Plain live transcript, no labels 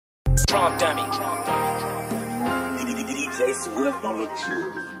Drop dummy. DJ Swift on the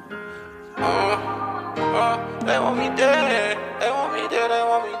tune. They want me dead. They want me dead. They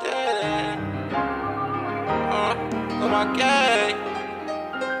want me dead. Oh my gang,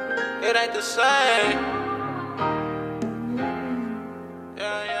 it ain't the same.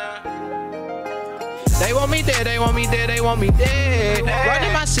 They want me dead, they want me dead, they want me dead.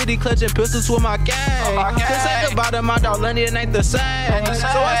 Running my city, clutching pistols with my gang. Cause at the bottom, my dog London ain't the same. So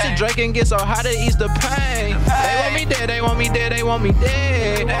I sit Drake and get so high to ease the pain. They want me dead, they want me dead, they want me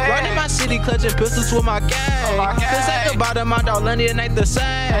dead. Running my city, clutching pistols with my gang. Cause at the bottom, my dog London ain't the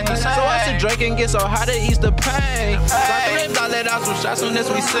same. So I sit Drake and get so high to ease the pain. I let out some shots soon as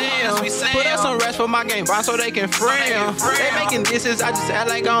we see them. Put up some rest for my game bond so they can free them. They making disses, I just act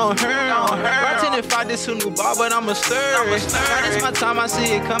like I don't hear them. Right 10 and 5, this who new ball, but I'm a stir. Now this my time, I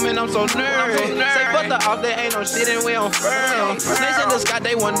see it coming, I'm so nervous. Say fuck the off, they ain't no shit and we on firm. Snakes in the sky,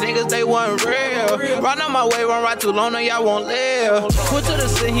 they want niggas, they want real. Run on my way, run right too long, now y'all won't live. Put to the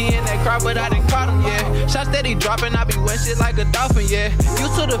city, he in that crowd, but I didn't caught him, yeah. Shots steady dropping, I be wet shit like a dolphin, yeah.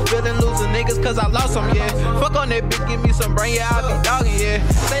 Used to the feeling, losing niggas, cause I lost them, yeah. Fuck on that bitch, give me some brain, yeah, I be dogging, yeah.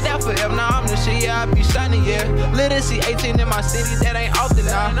 Stay down forever, now I'm the shit, yeah, I be shining, yeah. Literacy 18 in my city, that ain't often,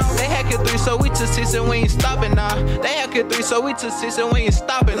 nah. They hack it 3, so we took 6 and we ain't stopping, nah. They hack it 3, so we took 6 and we ain't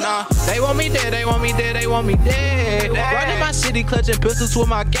stopping, nah. They want me dead, they want me dead, they want me dead. Running my city, clutching pistols with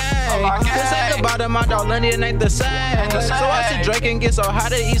my gang. Cause at the bottom, my dog London ain't the same. So I sit Drake and get so high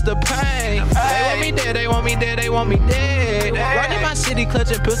to ease the pain. They want me dead, they want me dead, they want me dead. Running my city,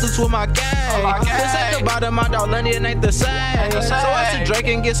 clutching pistols with my gang. Cause at the bottom, my dog London ain't the same. So I sit Drake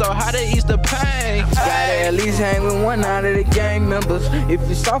and get so high to ease the pain. Gotta at least hang with one out of the gang members. If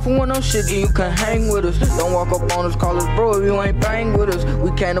you soft for one no shit, then you can hang with us. Don't walk up on us, call us bro if you ain't bang with us.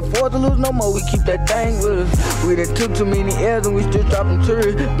 We can't afford to lose no more, we keep that thing with us. We done took too many L's and we still dropping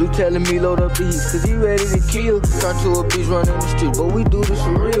turret. Blue telling me load up the heat, cause he ready to kill. Turn to a bitch running the street, but we do this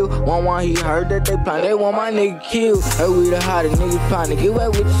for real. One he heard that they plan, they want my nigga killed. Hey, we the hottest niggas trying to get away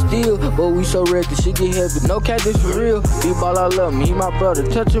with the steel. But we so red, the shit get heavy, no cat, this for real. B-ball, I love him, he my brother,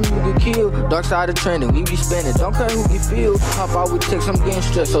 touch him, you get killed. Dark side of trending, we be spending, don't care who get feel. Hop out with chicks, I'm getting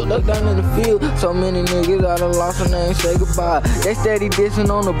stressed, so look down in the field. So many niggas I done lost and they ain't say goodbye. They steady dissing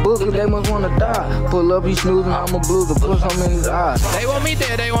on the book, cause they must wanna die. Pull up, he snoozing, I'm a blues, put some in his eyes. They want me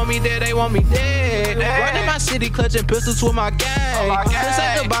dead, they want me dead, they want me dead. Running my city, clutching pistols with my gang. Cause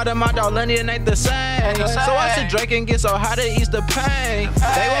at the bottom, my dog London ain't the same. So I sit Drake and get so high to ease the pain.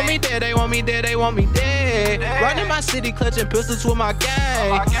 They want me dead, they want me dead, they want me dead. Running my city, clutching pistols with my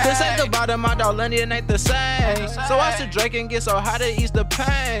gang. Cause at the bottom, my dog London ain't the same. So I sit Drake and get so high to ease the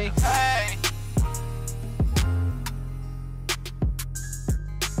pain.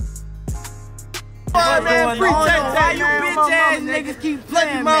 Man, free Tayy, you bitch ass niggas keep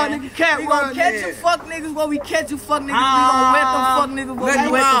playing, man. We gon' catch you fuck niggas where we catch you fuck niggas. We gon' wet them fuck niggas where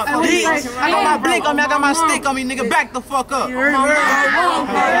we wet them fuck niggas. I got my blick on me, I got my stick on me, nigga. Back the fuck up. Big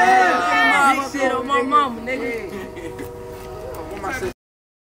shit on my mama, nigga.